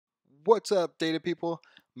What's up, data people?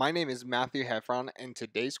 My name is Matthew Heffron, and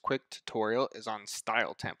today's quick tutorial is on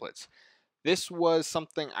style templates. This was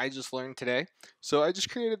something I just learned today. So I just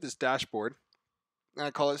created this dashboard, and I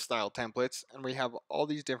call it style templates, and we have all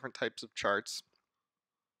these different types of charts.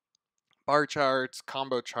 Bar charts,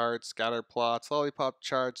 combo charts, scatter plots, lollipop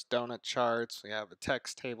charts, donut charts. We have a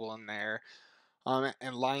text table in there,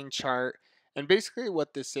 and line chart. And basically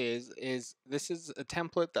what this is this is a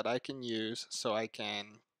template that I can use so I can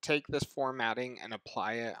take this formatting and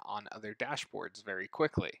apply it on other dashboards very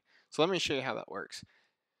quickly. So let me show you how that works.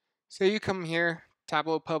 So you come here,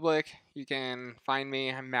 Tableau Public, you can find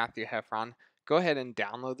me, I'm Matthew Heffron. Go ahead and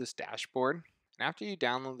download this dashboard. And after you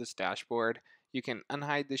download this dashboard, you can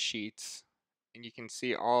unhide the sheets and you can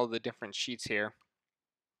see all the different sheets here.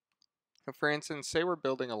 So for instance, say we're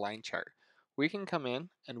building a line chart. We can come in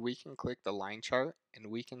and we can click the line chart and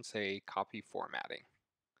we can say copy formatting.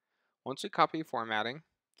 Once we copy formatting,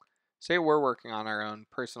 say we're working on our own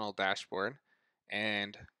personal dashboard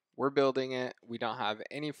and we're building it, we don't have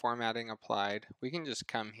any formatting applied, we can just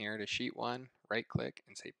come here to sheet 1, right click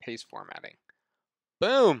and say paste formatting.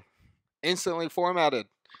 Boom! Instantly formatted.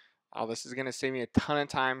 Oh, this is going to save me a ton of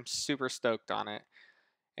time. Super stoked on it.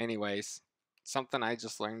 Anyways, something I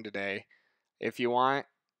just learned today. If you want,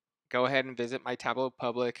 go ahead and visit my Tableau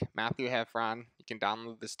Public, Matthew Heffron. You can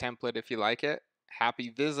download this template if you like it. Happy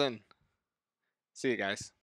Visin! See you guys.